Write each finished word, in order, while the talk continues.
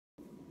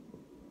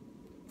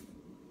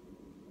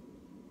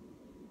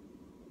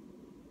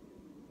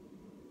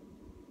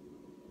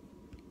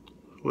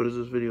What is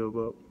this video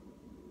about?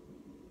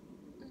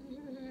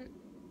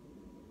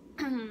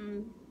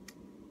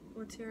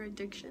 What's your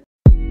addiction?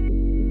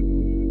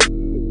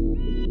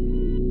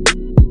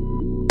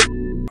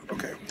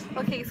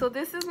 Okay, so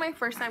this is my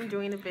first time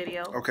doing a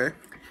video. Okay.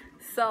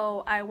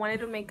 So I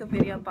wanted to make a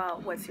video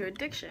about what's your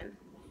addiction.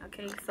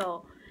 Okay,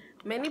 so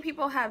many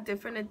people have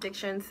different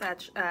addictions,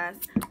 such as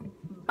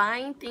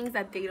buying things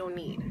that they don't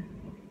need.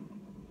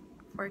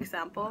 For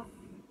example,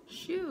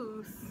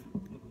 shoes.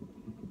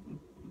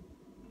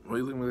 Why are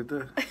you looking at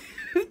that?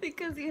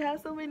 Because you have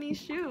so many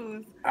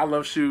shoes. I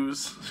love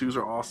shoes. Shoes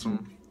are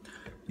awesome.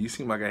 You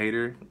seem like a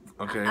hater.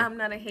 Okay. I'm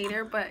not a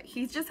hater, but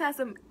he just has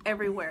them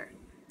everywhere.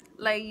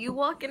 Like, you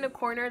walk in the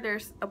corner,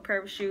 there's a pair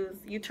of shoes.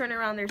 You turn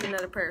around, there's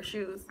another pair of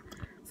shoes.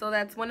 So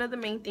that's one of the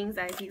main things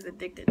that he's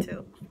addicted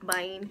to,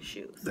 buying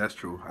shoes. That's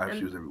true. I have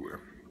shoes everywhere.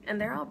 And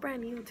they're all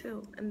brand new,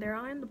 too. And they're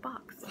all in the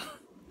box.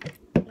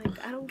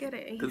 Like, I don't get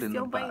it. And he's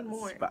still buying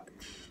more.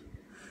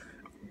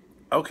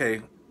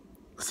 Okay,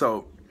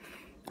 so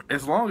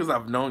as long as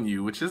I've known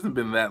you, which hasn't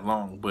been that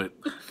long, but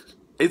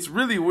it's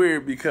really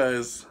weird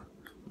because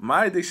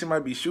my addiction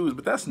might be shoes,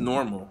 but that's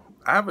normal.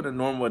 I have a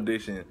normal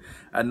addiction.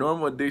 A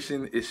normal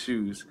addiction is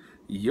shoes.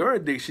 Your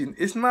addiction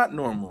is not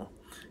normal.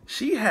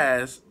 She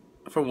has,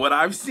 from what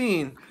I've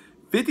seen,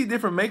 50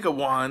 different makeup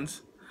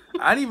wands.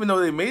 I didn't even know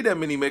they made that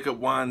many makeup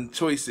wand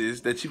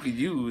choices that you could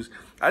use.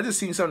 I just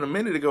seen something a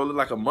minute ago look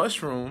like a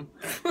mushroom.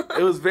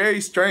 It was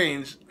very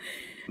strange.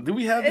 Do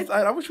we have this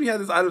item? I wish we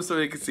had this item so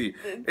they could see.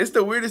 It's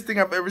the weirdest thing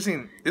I've ever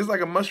seen. It's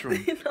like a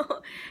mushroom.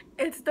 No,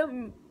 it's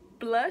the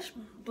blush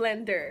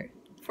blender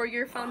for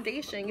your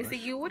foundation. You see,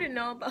 you wouldn't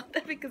know about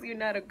that because you're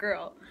not a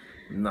girl.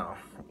 No,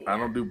 I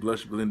don't do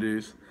blush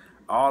blenders.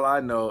 All I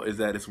know is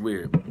that it's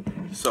weird.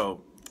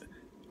 So,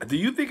 do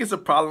you think it's a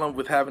problem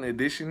with having an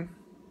addiction?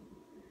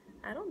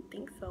 I don't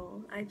think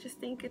so. I just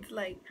think it's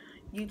like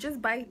you just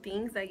buy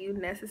things that you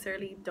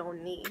necessarily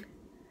don't need.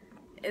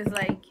 It's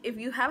like if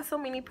you have so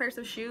many pairs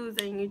of shoes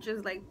and you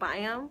just like buy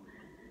them,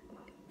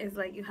 it's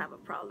like you have a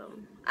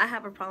problem. I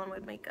have a problem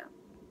with makeup.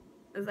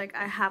 It's like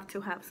I have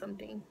to have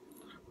something.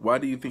 Why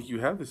do you think you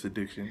have this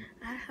addiction?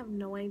 I have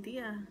no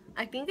idea.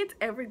 I think it's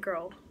every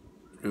girl.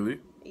 Really?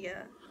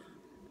 Yeah.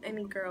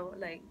 Any girl.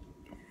 Like,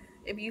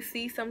 if you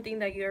see something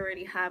that you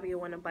already have, you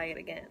want to buy it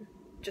again.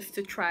 Just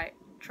to try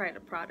the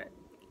product.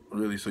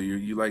 Really? So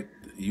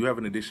you have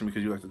an addiction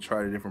because you like to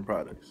try the different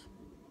products?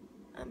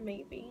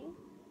 Maybe.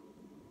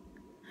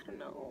 I don't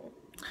know.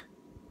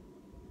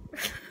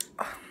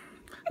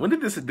 When did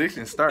this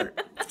addiction start?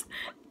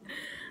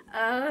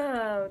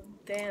 Oh,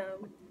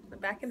 damn.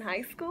 Back in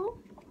high school?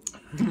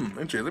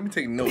 Interesting. Let me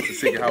take notes to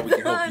see how we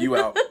can help you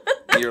out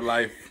in your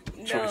life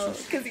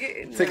choices.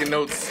 Taking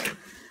notes.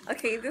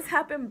 Okay, this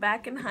happened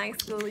back in high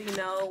school, you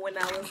know, when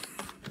I was...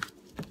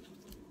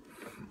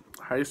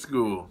 High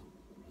school.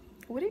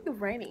 What are you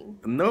writing?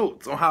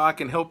 Notes on how I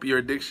can help your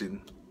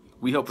addiction.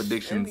 We help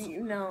addictions.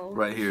 No.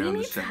 Right here on this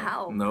needs channel.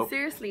 help. Nope.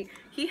 Seriously.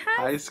 He has...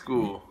 High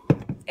school.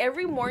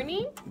 Every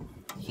morning,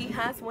 he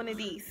has one of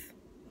these,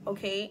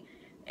 okay?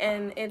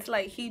 And it's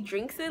like he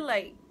drinks it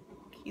like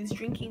he's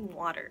drinking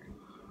water.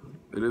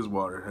 It is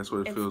water. That's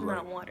what it feels like.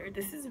 It's not water.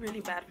 This is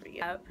really bad for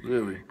you.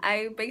 Really?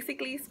 I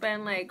basically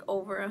spend like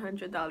over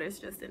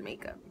 $100 just in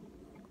makeup.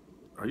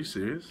 Are you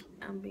serious?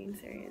 I'm being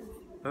serious.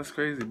 That's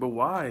crazy. But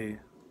why?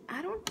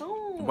 I don't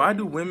know. Why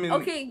do women...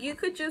 Okay, you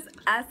could just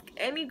ask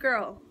any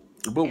girl.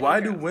 But why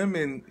do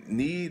women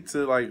need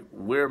to like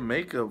wear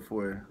makeup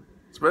for?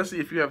 Especially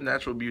if you have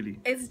natural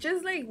beauty. It's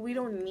just like we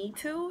don't need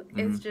to.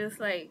 It's just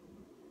like,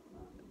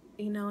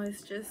 you know,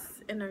 it's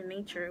just in our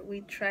nature.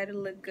 We try to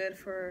look good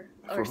for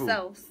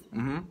ourselves.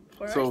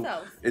 For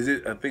ourselves. Is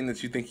it a thing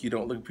that you think you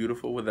don't look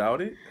beautiful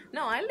without it?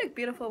 No, I look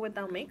beautiful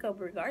without makeup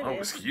regardless. Oh,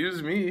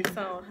 excuse me.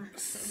 So,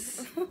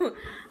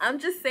 I'm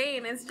just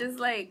saying, it's just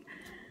like,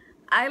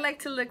 I like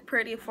to look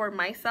pretty for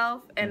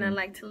myself, and I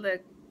like to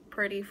look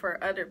pretty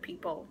for other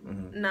people.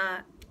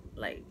 Not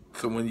like...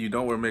 So when you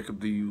don't wear makeup,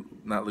 do you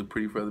not look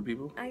pretty for other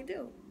people? I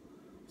do.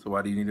 So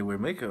why do you need to wear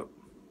makeup?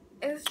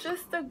 It's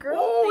just a girl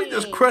thing. We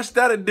just crushed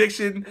that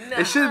addiction.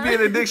 It shouldn't be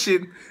an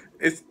addiction.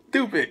 It's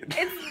stupid.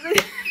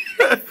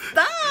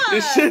 Stop.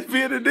 It should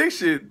be an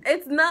addiction.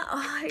 It's not.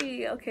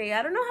 Okay,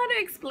 I don't know how to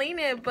explain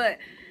it, but...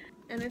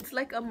 And it's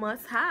like a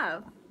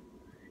must-have.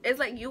 It's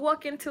like you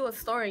walk into a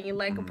store and you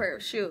like a pair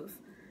of shoes.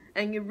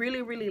 And you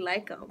really, really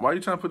like them. Why are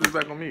you trying to put this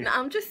back on me? No,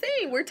 I'm just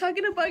saying. We're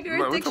talking about your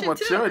addiction, we're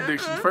talking about your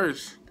addiction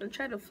first. Don't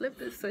try to flip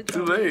this switch.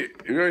 Too late.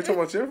 You already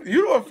talking about your...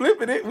 You don't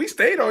flipping it. We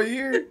stayed on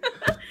here.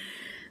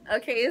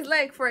 Okay, it's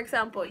like, for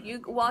example,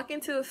 you walk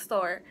into a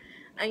store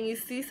and you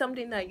see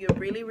something that you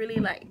really, really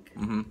like.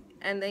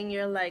 And then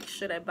you're like,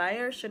 should I buy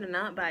it or should I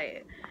not buy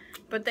it?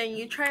 But then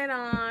you try it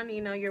on,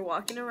 you know, you're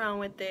walking around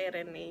with it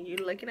and then you're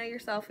looking at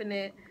yourself in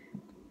it.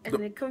 And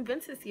it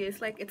convinces you.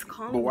 It's like, it's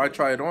calm. But why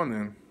try it on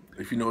then?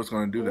 If you know it's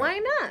going to do that. Why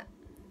not?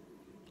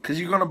 Because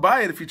you're going to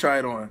buy it if you try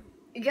it on.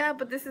 Yeah,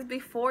 but this is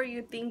before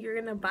you think you're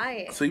going to buy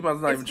it. So you might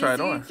not even try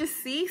it on. You just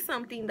see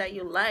something that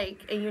you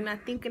like and you're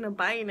not thinking of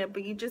buying it,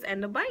 but you just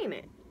end up buying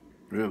it.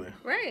 Really?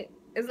 Right.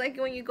 It's like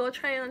when you go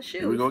try on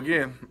shoes. Here we go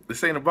again.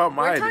 This ain't about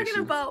my addiction. We're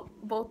talking about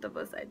both of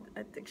us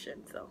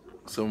addiction, so.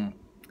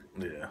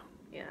 Yeah.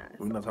 Yeah.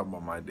 We're not talking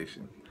about my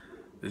addiction.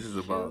 This is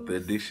about the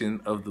addiction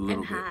of the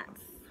little bit.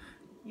 Hats.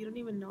 You don't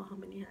even know how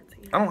many hats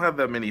he has. I don't have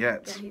that many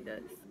hats. Yeah, he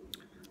does.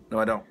 No,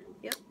 I don't.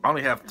 Yep. I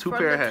only have two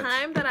pair of hats. From the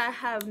time that I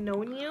have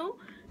known you,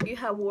 you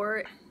have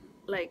wore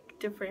like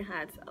different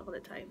hats all the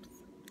times.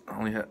 I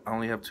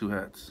only have two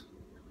hats.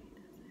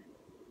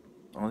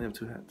 I only have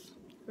two hats.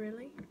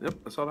 Really? Yep,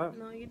 that's all I have.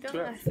 No, you don't.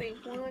 I say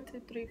 1,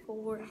 2, 3,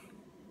 4.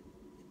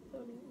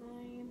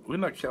 9. We're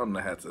not counting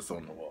the hats that's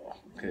on the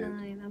wall. Okay.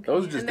 9. Okay.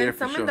 Those are just and there then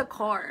for show. some in the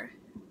car.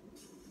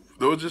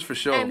 Those are just for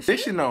show. And They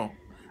should know.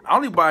 I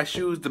only buy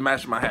shoes to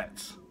match my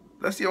hats.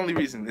 That's the only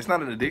reason. It's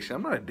not an addiction.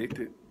 I'm not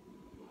addicted.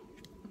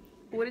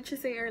 What did you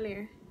say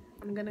earlier?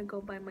 I'm gonna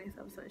go buy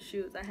myself some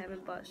shoes. I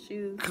haven't bought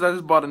shoes. Because I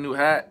just bought a new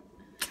hat.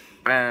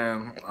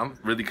 Man, I'm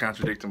really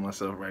contradicting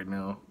myself right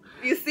now.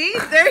 You see?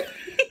 There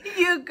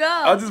you go.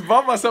 I just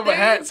bought myself a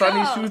hat, so I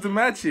need shoes to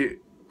match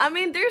it. I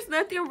mean, there's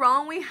nothing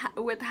wrong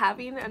with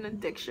having an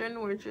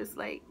addiction. We're just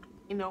like,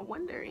 you know,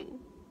 wondering.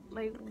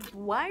 Like,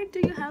 why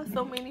do you have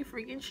so many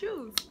freaking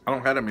shoes? I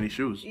don't have that many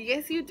shoes.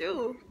 Yes, you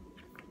do.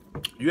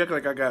 You act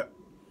like I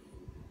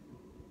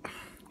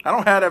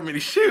don't have that many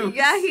shoes.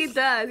 Yeah, he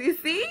does. You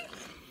see?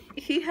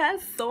 He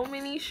has so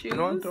many shoes.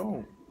 No, I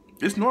don't.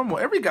 It's normal.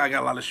 Every guy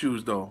got a lot of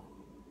shoes, though.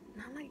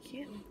 Not like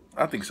you.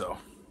 I think so.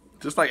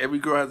 Just like every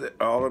girl has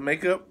all the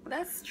makeup.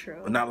 That's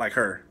true. But not like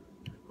her.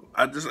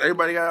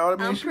 Everybody got all the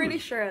many shoes. I'm pretty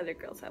sure other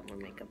girls have more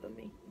makeup than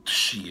me.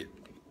 Shit.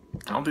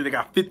 I don't think they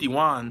got 50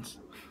 wands.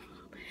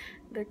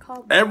 They're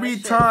called Every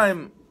brushes.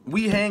 time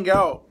we hang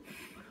out,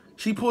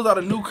 she pulls out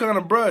a new kind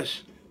of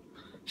brush.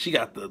 She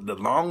got the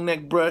long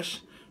neck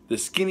brush, the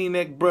skinny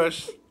neck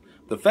brush,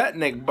 the fat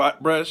neck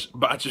brush,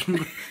 BOTCH.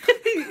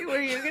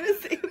 Were you gonna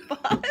say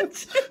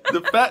BOTCH?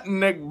 The fat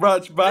neck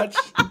brush, BOTCH.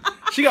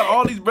 She got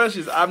all these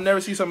brushes. I've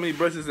never seen so many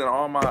brushes in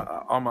all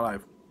my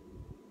life.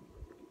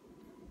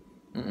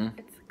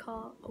 It's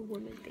called a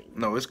woman thing.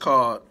 No, it's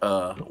called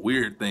a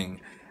weird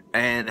thing.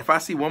 And if I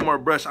see one more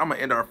brush, I'm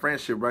gonna end our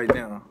friendship right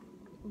now.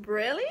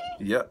 Really?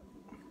 Yep.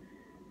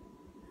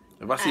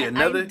 If I see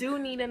another, I do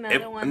need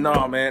another one.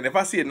 No, man. If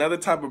I see another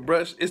type of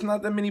brush, it's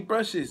not that many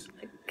brushes.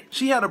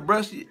 She had a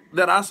brush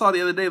that I saw the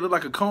other day, looked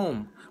like a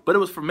comb, but it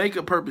was for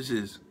makeup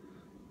purposes.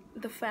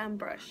 The fan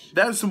brush.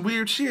 That is some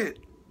weird shit.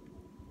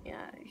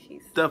 Yeah,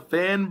 he's. The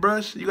fan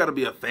brush? You gotta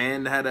be a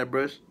fan to have that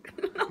brush.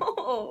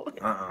 No.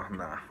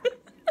 Nah.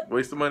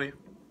 Waste of money.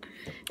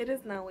 It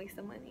is not waste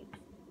of money.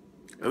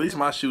 At least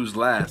my shoes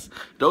last.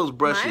 Those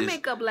brushes. My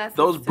makeup lasts.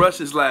 Those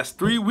brushes last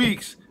 3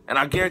 weeks, and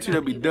I guarantee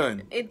they'll be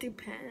done. It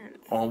depends.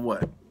 On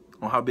what?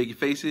 On how big your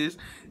face is?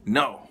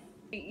 No.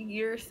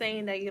 You're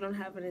saying that you don't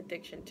have an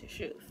addiction to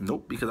shoes.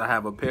 Nope, because I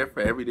have a pair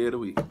for every day of the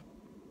week.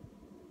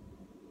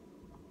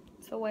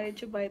 So why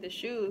did you buy the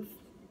shoes?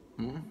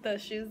 The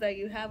shoes that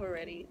you have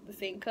already, the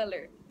same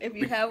color. If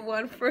you have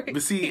one for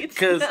But see,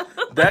 because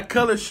that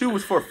color shoe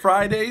was for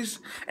Fridays,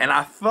 and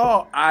I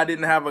thought I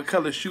didn't have a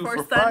color shoe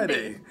for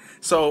Friday.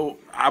 So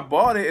I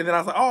bought it, and then I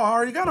was like, oh, I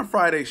already got a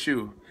Friday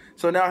shoe.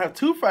 So now I have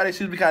 2 Friday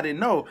shoes because I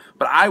didn't know.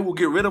 But I will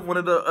get rid of one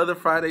of the other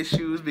Friday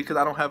shoes because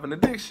I don't have an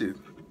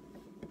addiction.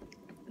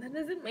 That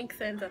doesn't make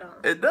sense at all.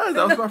 It does.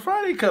 That was my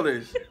Friday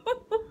colors.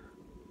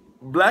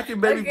 Black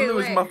and baby blue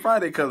is my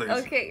Friday colors.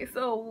 Okay,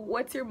 so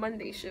what's your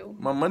Monday shoe?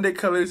 My Monday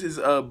colors is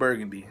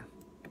burgundy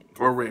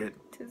or red.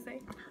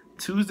 Tuesday?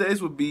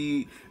 Tuesdays would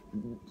be...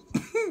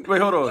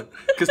 Wait, hold on.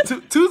 Because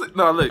Tuesday...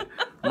 No, look.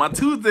 My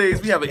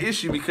Tuesdays, we have an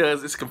issue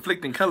because it's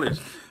conflicting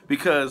colors.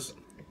 Because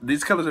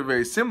these colors are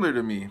very similar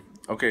to me.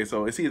 Okay,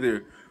 so it's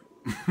either...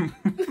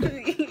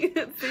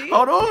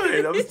 Hold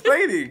on. I'm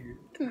explaining.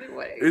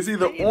 It's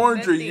either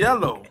orange or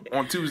yellow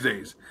on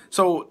Tuesdays.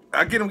 So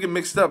I get them get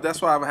mixed up.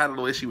 That's why I've had a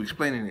little issue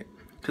explaining it.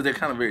 Because they're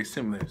kind of very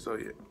similar. So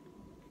yeah.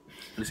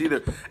 It's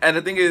either... And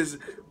the thing is...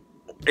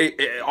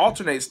 It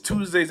alternates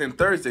Tuesdays and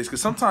Thursdays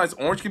because sometimes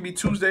orange can be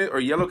Tuesday or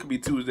yellow can be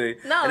Tuesday.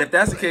 No. And if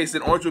that's the case,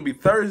 then orange would be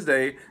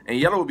Thursday and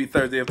yellow would be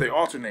Thursday if they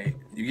alternate.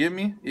 You get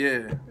me? Yeah.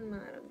 No,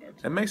 I don't get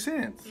you. That makes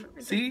sense.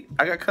 See?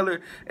 I got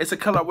color. It's a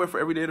color I wear for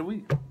every day of the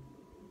week.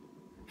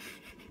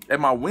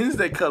 And my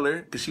Wednesday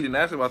color, because she didn't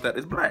ask me about that,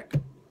 is black.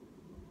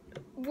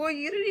 Boy,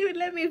 you didn't even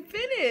let me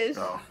finish.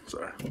 Oh,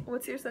 sorry.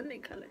 What's your Sunday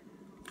color?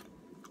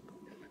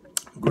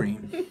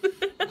 Green.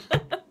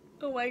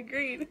 Why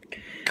green?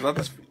 Because I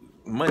just...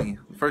 Money.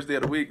 First day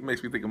of the week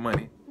makes me think of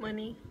money.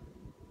 Money.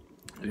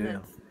 Yeah.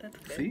 That's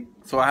good. See?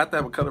 So I have to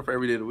have a color for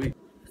every day of the week.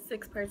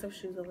 6 pairs of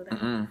shoes over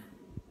there.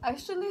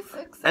 Actually,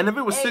 6. And if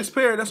it was 6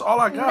 pair, that's all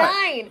I got.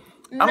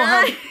 9.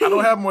 I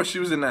don't have more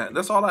shoes than that.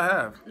 That's all I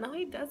have. No,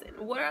 he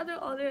doesn't. What are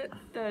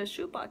the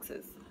shoe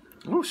boxes?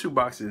 What shoe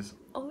boxes?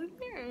 Over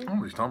there. I don't know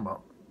what you're talking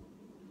about.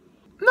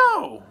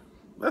 No.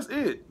 That's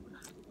it.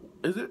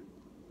 Is it?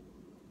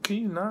 Can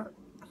you not?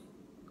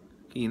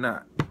 Can you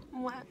not?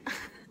 What?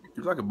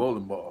 You're like a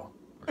bowling ball.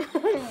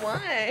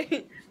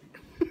 Why?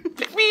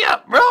 Pick me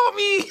up, bro.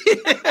 Me.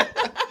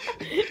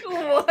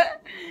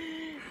 What?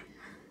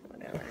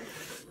 Whatever.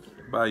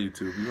 Bye,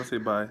 YouTube. You want to say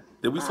bye?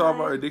 Did we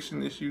solve our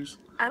addiction issues?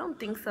 I don't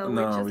think so.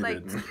 No, we we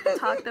just didn't.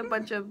 talked a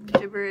bunch of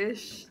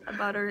gibberish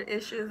about our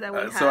issues that we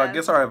have. So I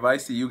guess our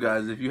advice to you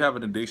guys, if you have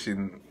an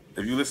addiction,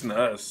 if you listen to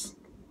us,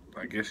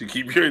 I guess you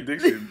keep your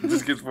addiction. It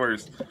just gets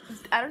worse.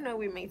 I don't know if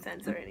we made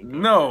sense or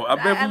anything. No, I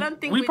bet I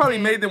don't think we probably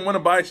did. made them want to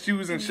buy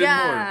shoes and shit more.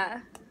 Yeah,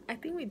 I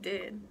think we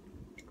did.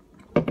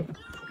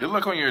 Good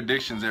luck on your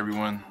addictions,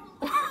 everyone.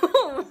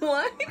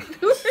 What?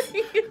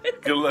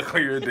 Good luck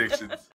on your addictions.